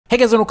Hey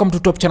guys, and welcome to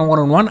Top Channel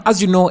One-on-One.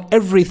 As you know,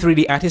 every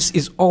 3D artist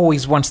is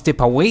always one step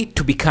away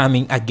to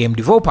becoming a game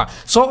developer.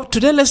 So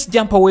today let's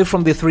jump away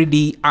from the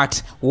 3D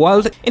art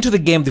world into the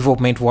game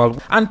development world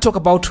and talk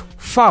about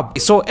Fab.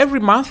 So every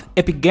month,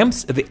 Epic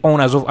Games, the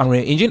owners of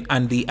Unreal Engine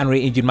and the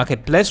Unreal Engine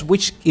Marketplace,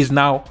 which is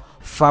now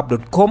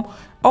Fab.com,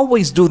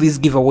 always do these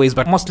giveaways,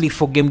 but mostly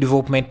for game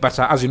development. But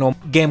as you know,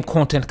 game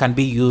content can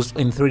be used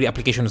in 3D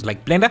applications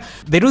like Blender.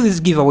 They do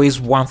these giveaways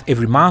once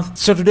every month.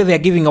 So today they are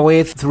giving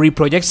away 3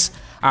 projects.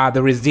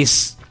 There is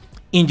this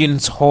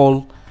Engines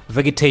Hall,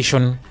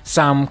 Vegetation,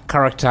 some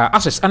character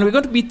assets, and we're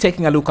going to be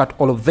taking a look at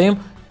all of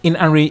them in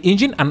Unreal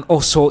Engine and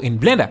also in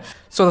Blender.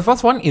 So the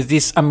first one is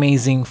this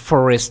amazing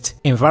forest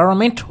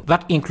environment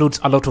that includes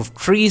a lot of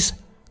trees,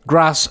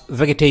 grass,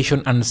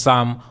 vegetation, and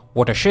some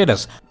water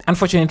shaders.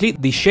 Unfortunately,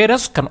 the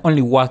shaders can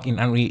only work in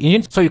Unreal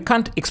Engine, so you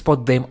can't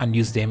export them and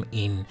use them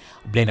in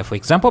Blender, for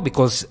example,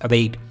 because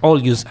they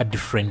all use a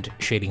different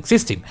shading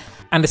system.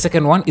 And the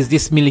second one is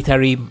this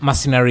military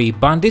mercenary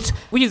bandit,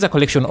 which is a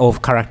collection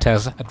of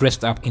characters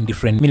dressed up in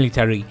different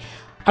military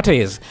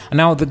attires.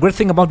 Now, the great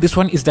thing about this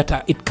one is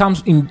that it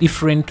comes in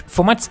different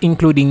formats,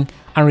 including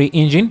Unreal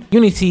Engine,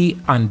 Unity,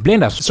 and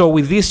Blender. So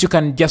with this, you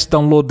can just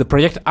download the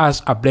project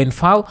as a blend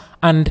file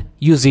and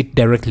use it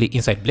directly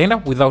inside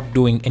Blender without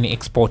doing any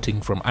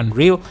exporting from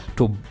Unreal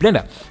to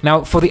Blender.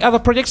 Now, for the other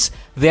projects,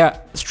 they are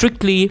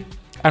strictly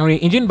Unreal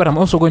Engine, but I'm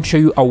also going to show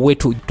you a way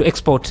to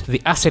export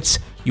the assets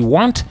you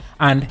want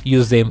and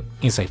use them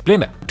inside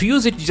Blender. To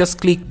use it, you just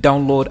click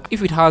download.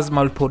 If it has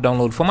multiple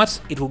download formats,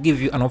 it will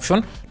give you an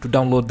option to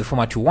download the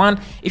format you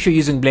want. If you're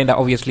using Blender,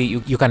 obviously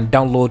you can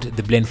download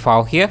the blend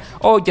file here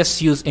or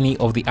just use any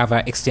of the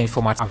other exchange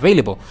formats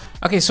available.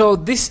 Okay, so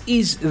this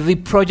is the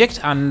project,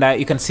 and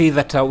you can see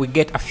that we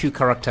get a few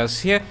characters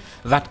here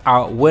that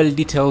are well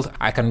detailed.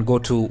 I can go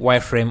to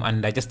wireframe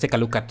and just take a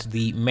look at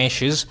the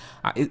meshes.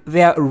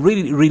 They are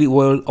really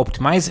well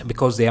optimized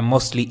because they are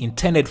mostly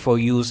intended for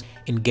use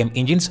in game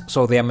engines,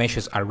 so their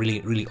meshes are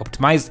really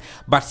optimized,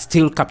 but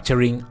still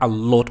capturing a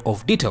lot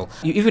of detail.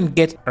 You even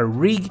get a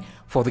rig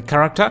for the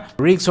character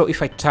rig, so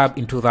if I tab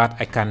into that,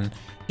 I can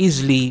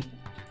easily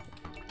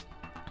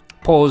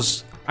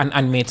pause and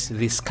animate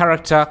this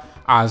character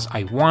as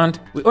I want.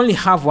 We only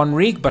have one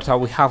rig, but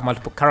we have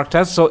multiple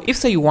characters. So if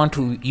say you want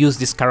to use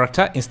this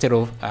character instead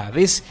of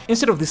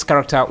this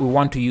character, we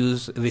want to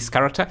use this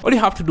character, all you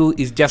have to do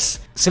is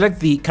just select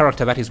the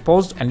character that is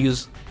paused and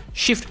use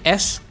Shift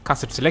S,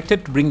 cursor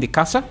selected, to bring the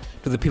cursor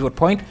to the pivot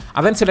point,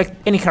 and then select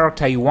any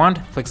character you want,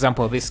 for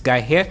example this guy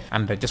here,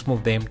 and just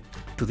move them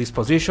to this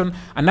position.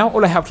 And now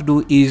all I have to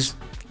do is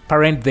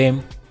parent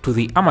them to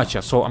the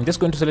armature. So I'm just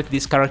going to select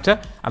this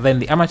character and then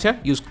the armature,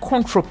 use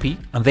Ctrl P,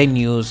 and then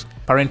use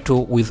parent to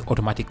with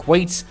automatic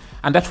weights,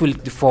 and that will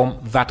deform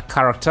that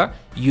character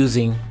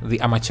using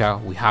the armature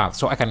we have.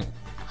 So I can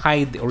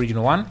hide the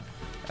original one,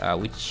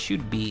 which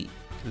should be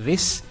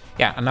this.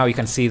 Yeah, and now you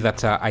can see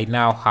that I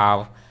now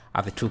have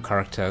the 2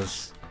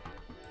 characters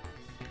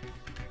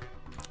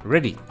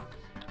ready.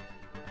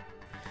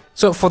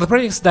 So for the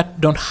projects that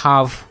don't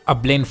have a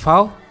blend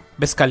file,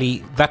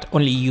 basically that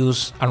only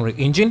use Unreal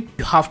Engine,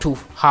 you have to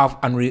have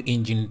Unreal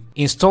Engine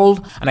installed.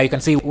 And now you can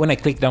see when I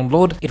click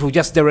download, it will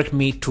just direct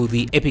me to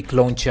the Epic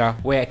launcher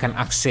where I can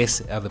access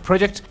the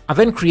project and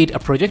then create a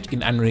project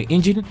in Unreal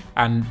Engine,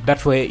 and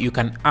that way you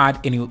can add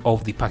any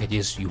of the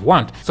packages you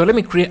want. So let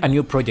me create a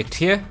new project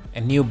here, a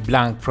new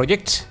blank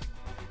project.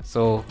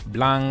 So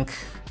blank,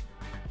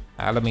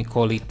 let me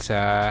call it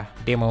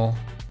demo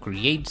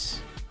create.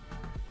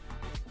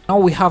 Now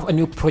we have a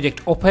new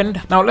project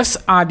opened. Now let's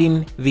add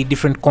in the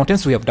different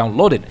contents we have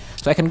downloaded.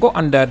 So I can go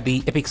under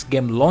the Epic's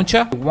game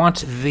launcher. I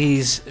want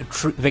this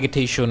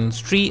vegetation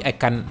tree. I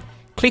can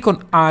click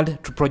on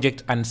add to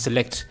project and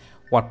select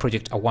what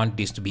project I want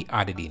this to be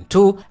added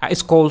into.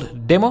 It's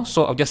called demo,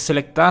 so I'll just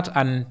select that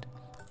and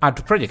add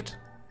to project.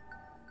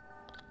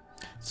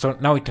 So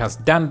now it has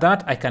done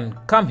that. I can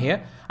come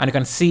here and you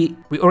can see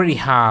we already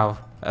have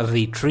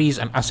the trees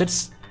and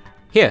assets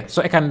here.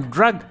 So I can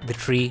drag the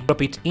tree,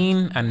 drop it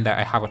in, and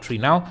I have a tree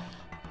now.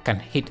 I can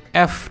hit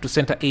F to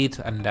center it,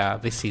 and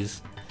this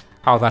is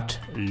how that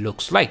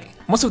looks like.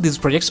 Most of these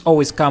projects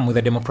always come with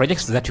a demo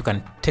projects that you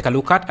can take a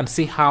look at and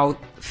see how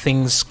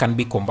things can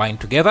be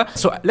combined together.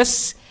 So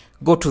let's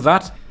go to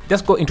that.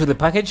 Just go into the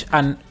package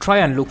and try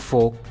and look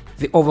for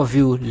the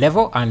overview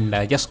level and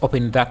just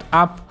open that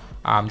up.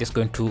 I'm just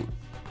going to,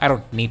 I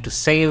don't need to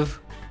save.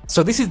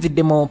 So this is the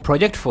demo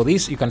project. For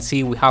this, you can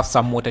see we have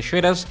some water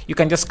shaders. You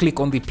can just click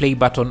on the play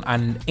button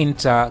and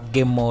enter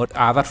game mode.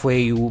 That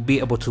way you will be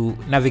able to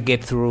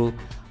navigate through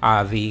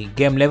the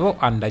game level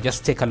and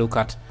just take a look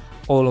at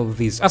all of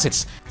these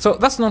assets. So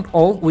that's not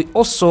all. We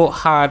also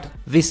had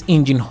this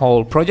engine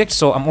hall project.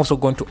 So I'm also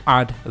going to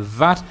add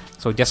that.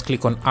 So just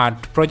click on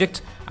add to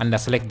project and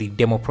select the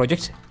demo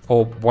project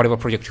or whatever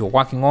project you're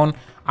working on,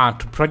 add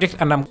to project.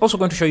 And I'm also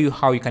going to show you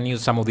how you can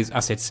use some of these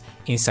assets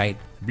inside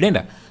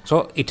Blender.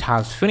 So it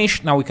has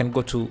finished. Now we can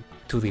go to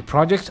the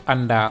project,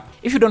 and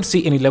if you don't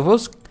see any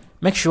levels,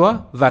 make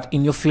sure that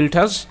in your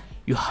filters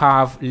you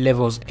have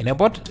levels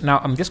enabled. Now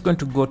I'm just going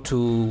to go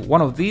to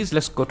one of these.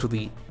 Let's go to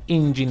the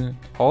engine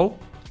hall,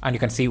 and you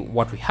can see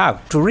what we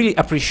have. To really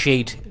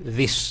appreciate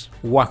this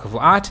work of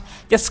art,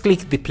 just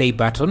click the play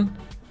button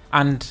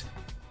and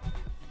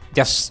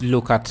just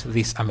look at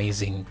this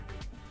amazing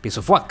piece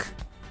of work.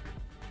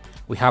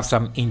 We have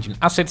some engine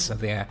assets,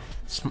 there are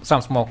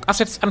some smoke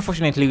assets.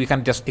 Unfortunately, we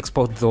can't just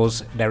export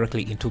those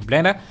directly into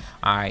Blender.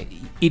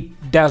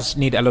 It does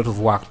need a lot of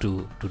work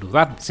to do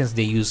that, since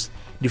they use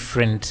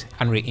different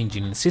Unreal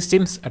Engine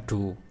systems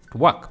to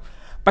work.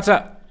 But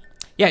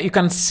yeah, you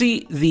can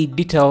see the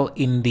detail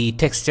in the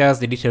textures,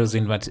 the details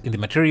in the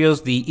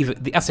materials,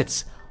 the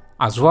assets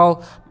as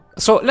well.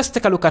 So let's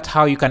take a look at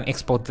how you can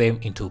export them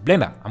into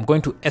Blender. I'm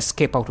going to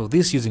escape out of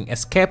this using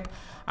escape,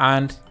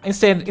 and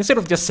instead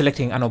of just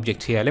selecting an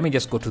object here, let me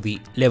just go to the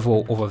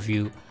level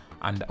overview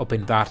and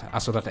open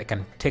that so that I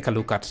can take a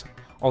look at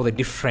all the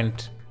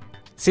different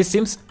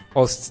systems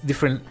or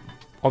different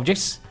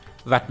objects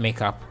that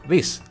make up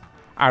this.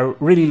 I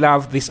really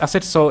love this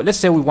asset. So let's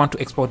say we want to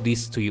export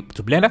this to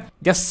Blender.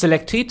 Just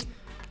select it,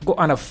 go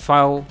under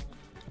File,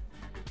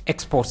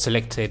 Export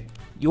Selected.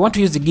 You want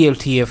to use the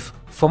GLTF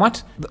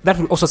format. That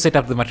will also set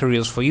up the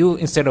materials for you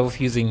instead of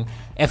using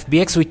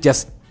FBX, which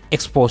just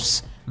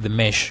exports the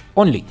mesh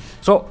only.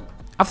 So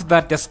after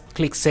that, just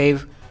click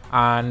Save,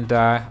 and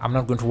I'm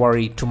not going to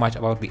worry too much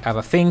about the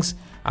other things,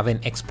 and then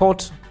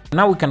export.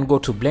 Now we can go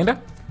to Blender,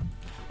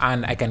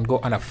 and I can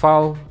go under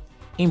File,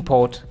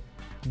 Import,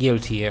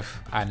 GLTF,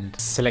 and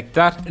select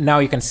that. Now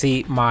you can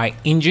see my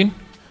engine.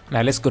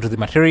 Now let's go to the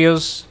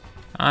materials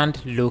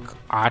and look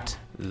at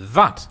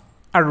that.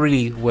 A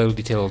really well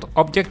detailed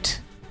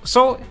object.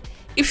 So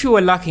if you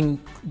were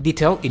lacking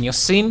detail in your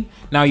scene,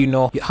 now you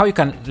know how you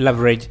can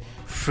leverage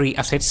free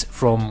assets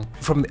from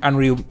the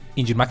Unreal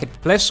Engine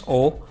Marketplace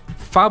or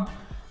Fab.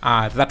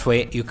 That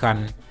way you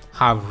can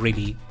have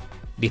really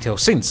detailed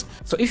scenes.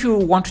 So if you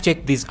want to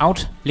check these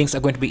out, links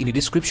are going to be in the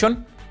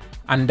description.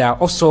 And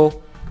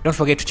also, don't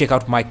forget to check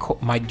out my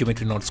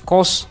Geometry Nodes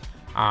course.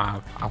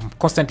 I'm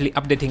constantly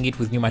updating it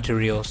with new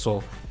material,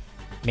 so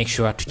make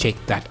sure to check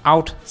that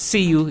out.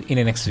 See you in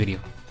the next video.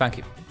 Thank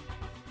you.